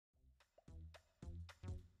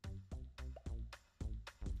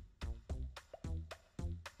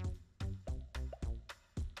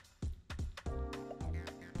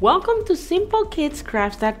Welcome to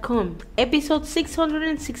Simplekidscrafts.com, episode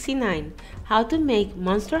 669, how to make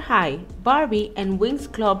Monster High, Barbie and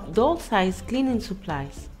Winx Club doll size cleaning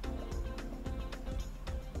supplies.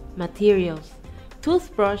 Materials: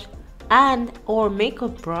 toothbrush and or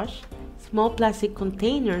makeup brush, small plastic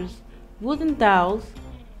containers, wooden dowels,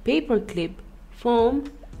 paper clip, foam,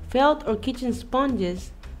 felt or kitchen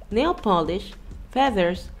sponges, nail polish,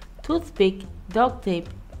 feathers, toothpick, duct tape,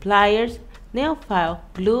 pliers, nail file,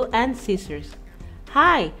 glue and scissors.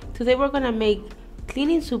 Hi! Today we're gonna make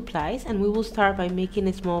cleaning supplies and we will start by making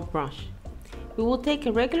a small brush. We will take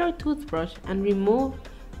a regular toothbrush and remove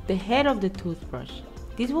the head of the toothbrush.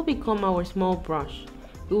 This will become our small brush.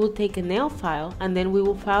 We will take a nail file and then we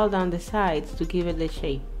will file down the sides to give it the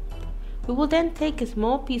shape. We will then take a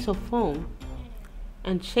small piece of foam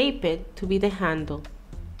and shape it to be the handle.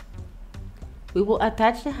 We will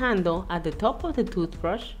attach the handle at the top of the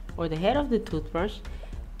toothbrush or the head of the toothbrush,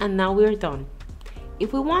 and now we're done.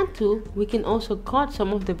 If we want to, we can also cut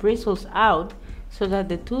some of the bristles out so that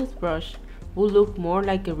the toothbrush will look more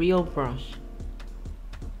like a real brush.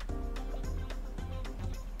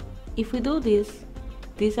 If we do this,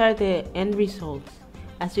 these are the end results.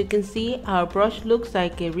 As you can see, our brush looks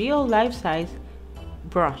like a real life-size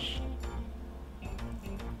brush.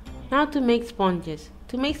 Now to make sponges.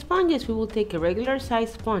 To make sponges, we will take a regular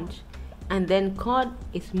size sponge and then cut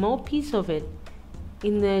a small piece of it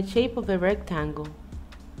in the shape of a rectangle.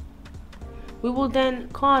 We will then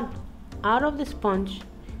cut out of the sponge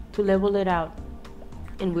to level it out,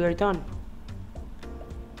 and we are done.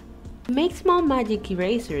 To make small magic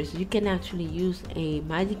erasers, you can actually use a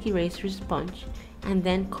magic eraser sponge and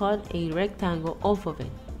then cut a rectangle off of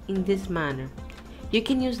it in this manner. You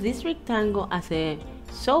can use this rectangle as a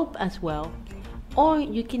soap as well, or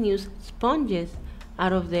you can use sponges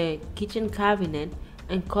out of the kitchen cabinet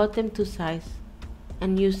and cut them to size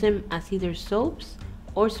and use them as either soaps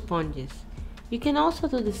or sponges. You can also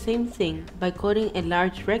do the same thing by cutting a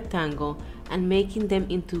large rectangle and making them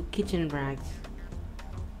into kitchen rags.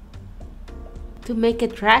 To make a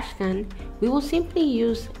trash can, we will simply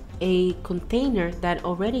use a container that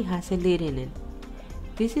already has a lid in it.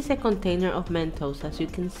 This is a container of Mentos, as you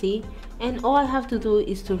can see, and all I have to do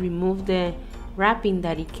is to remove the wrapping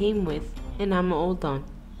that it came with, and I'm all done.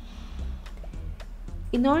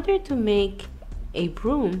 In order to make a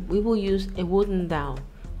broom, we will use a wooden dowel.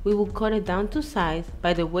 We will cut it down to size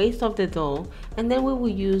by the waist of the doll, and then we will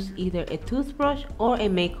use either a toothbrush or a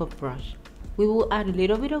makeup brush. We will add a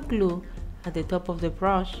little bit of glue at the top of the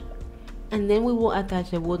brush, and then we will attach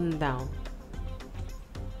the wooden dowel.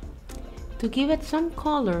 To give it some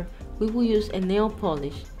color, we will use a nail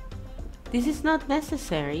polish. This is not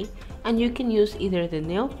necessary, and you can use either the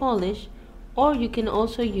nail polish or you can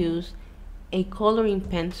also use a coloring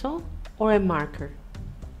pencil or a marker.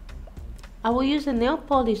 I will use a nail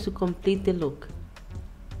polish to complete the look.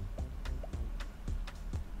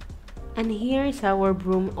 And here is our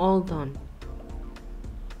broom all done.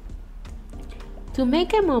 To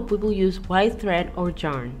make a mop, we will use white thread or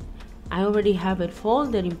yarn. I already have it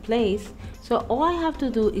folded in place, so all I have to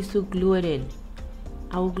do is to glue it in.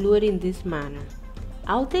 I will glue it in this manner.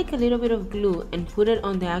 I'll take a little bit of glue and put it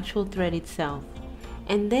on the actual thread itself,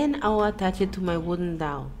 and then I will attach it to my wooden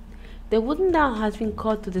dowel. The wooden dowel has been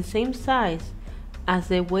cut to the same size as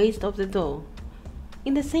the waist of the doll,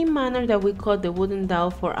 in the same manner that we cut the wooden dowel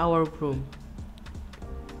for our broom.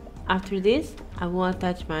 After this, I will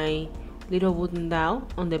attach my little wooden dowel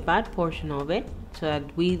on the back portion of it so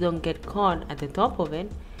that we don't get caught at the top of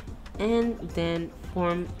it, and then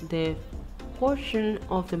form the portion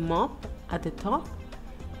of the mop at the top,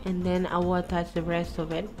 and then I will attach the rest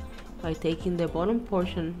of it by taking the bottom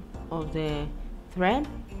portion of the thread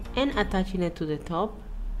and attaching it to the top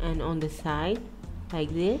and on the side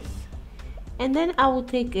like this, and then I will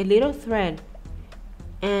take a little thread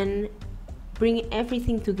and bring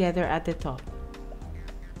everything together at the top.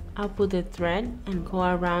 I'll put the thread and go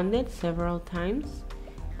around it several times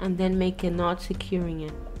and then make a knot securing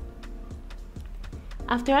it.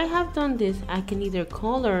 After I have done this, I can either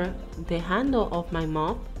color the handle of my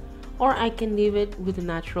mop or I can leave it with a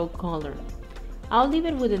natural color. I'll leave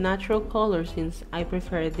it with a natural color since I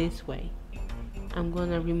prefer it this way. I'm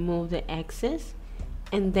gonna remove the excess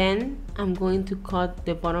and then I'm going to cut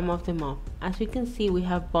the bottom of the mop. As you can see, we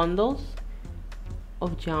have bundles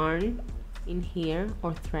of yarn in here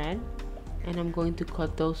or thread, and I'm going to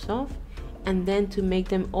cut those off, and then to make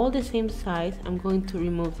them all the same size, I'm going to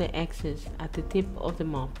remove the excess at the tip of the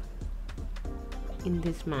mop in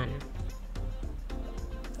this manner.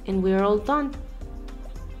 And we're all done.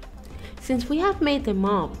 Since we have made the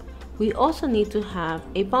mop, we also need to have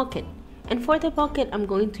a bucket, And for the bucket, I'm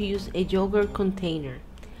going to use a yogurt container.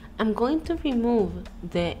 I'm going to remove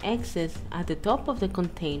the excess at the top of the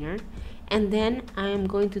container, and then I am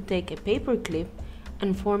going to take a paper clip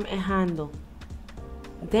and form a handle.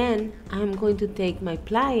 Then I am going to take my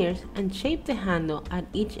pliers and shape the handle at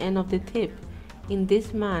each end of the tip in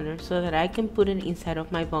this manner so that I can put it inside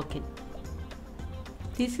of my bucket.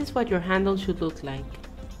 This is what your handle should look like.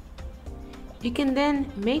 You can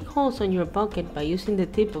then make holes on your bucket by using the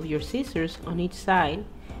tip of your scissors on each side,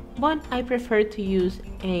 but I prefer to use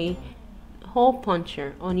a hole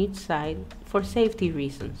puncher on each side for safety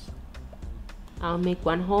reasons. I'll make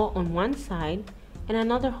one hole on one side and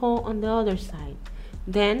another hole on the other side.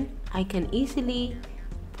 Then I can easily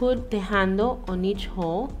put the handle on each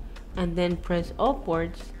hole and then press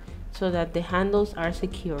upwards so that the handles are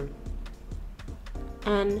secured.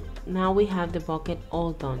 And now we have the bucket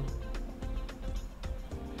all done.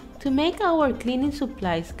 To make our cleaning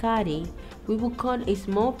supplies caddy, we will cut a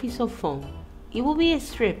small piece of foam. It will be a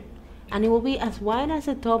strip and it will be as wide as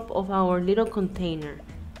the top of our little container.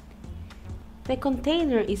 The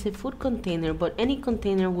container is a food container, but any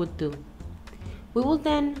container would do. We will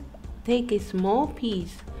then take a small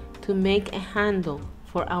piece to make a handle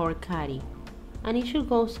for our caddy, and it should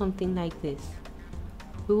go something like this.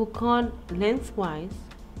 We will cut lengthwise,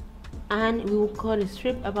 and we will cut a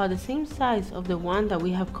strip about the same size of the one that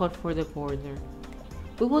we have cut for the border.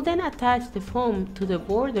 We will then attach the foam to the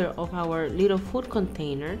border of our little food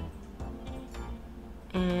container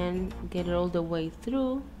and get it all the way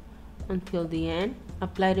through until the end.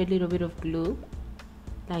 Apply a little bit of glue,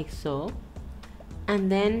 like so,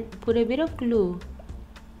 and then put a bit of glue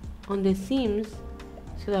on the seams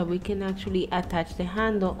so that we can actually attach the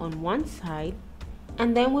handle on one side,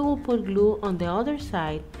 and then we will put glue on the other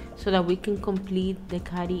side so that we can complete the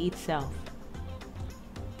caddy itself.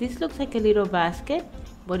 This looks like a little basket,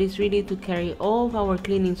 but it's really to carry all of our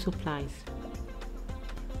cleaning supplies.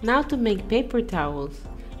 Now to make paper towels.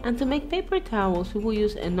 And to make paper towels, we will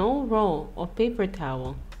use an old roll of paper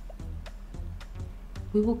towel.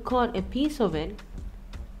 We will cut a piece of it.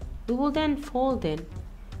 We will then fold it.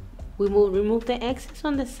 We will remove the excess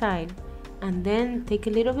on the side and then take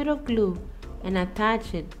a little bit of glue and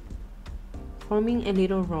attach it, forming a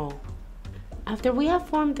little roll. After we have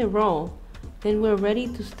formed the roll, then we're ready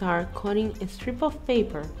to start cutting a strip of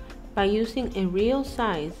paper by using a real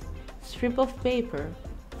size strip of paper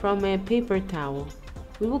from a paper towel.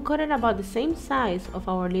 We will cut it about the same size of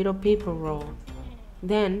our little paper roll.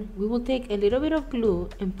 Then we will take a little bit of glue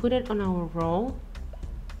and put it on our roll,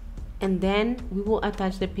 and then we will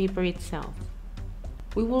attach the paper itself.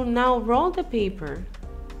 We will now roll the paper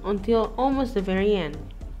until almost the very end.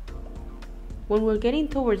 When we're getting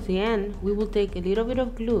towards the end, we will take a little bit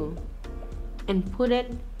of glue and put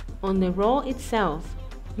it on the roll itself,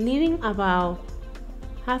 leaving about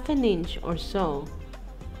half an inch or so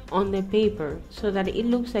on the paper so that it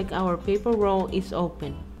looks like our paper roll is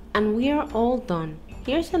open. And we are all done.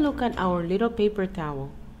 Here's a look at our little paper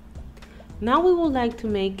towel. Now we would like to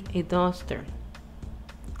make a duster.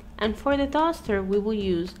 And for the duster, we will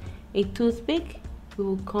use a toothpick. We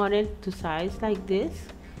will cut it to size like this,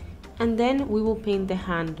 and then we will paint the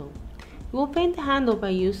handle. We will paint the handle by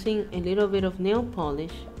using a little bit of nail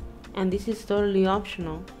polish, and this is totally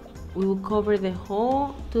optional. We will cover the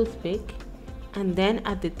whole toothpick, and then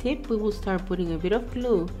at the tip we will start putting a bit of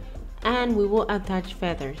glue, and we will attach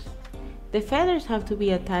feathers. The feathers have to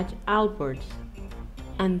be attached outwards,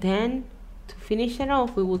 and then to finish it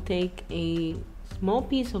off we will take a small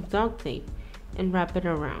piece of duct tape and wrap it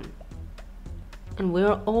around. And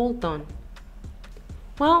we're all done.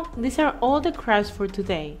 Well, these are all the crafts for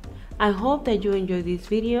today. I hope that you enjoyed this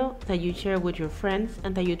video, that you share with your friends,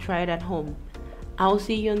 and that you try it at home. I'll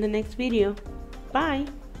see you on the next video. Bye!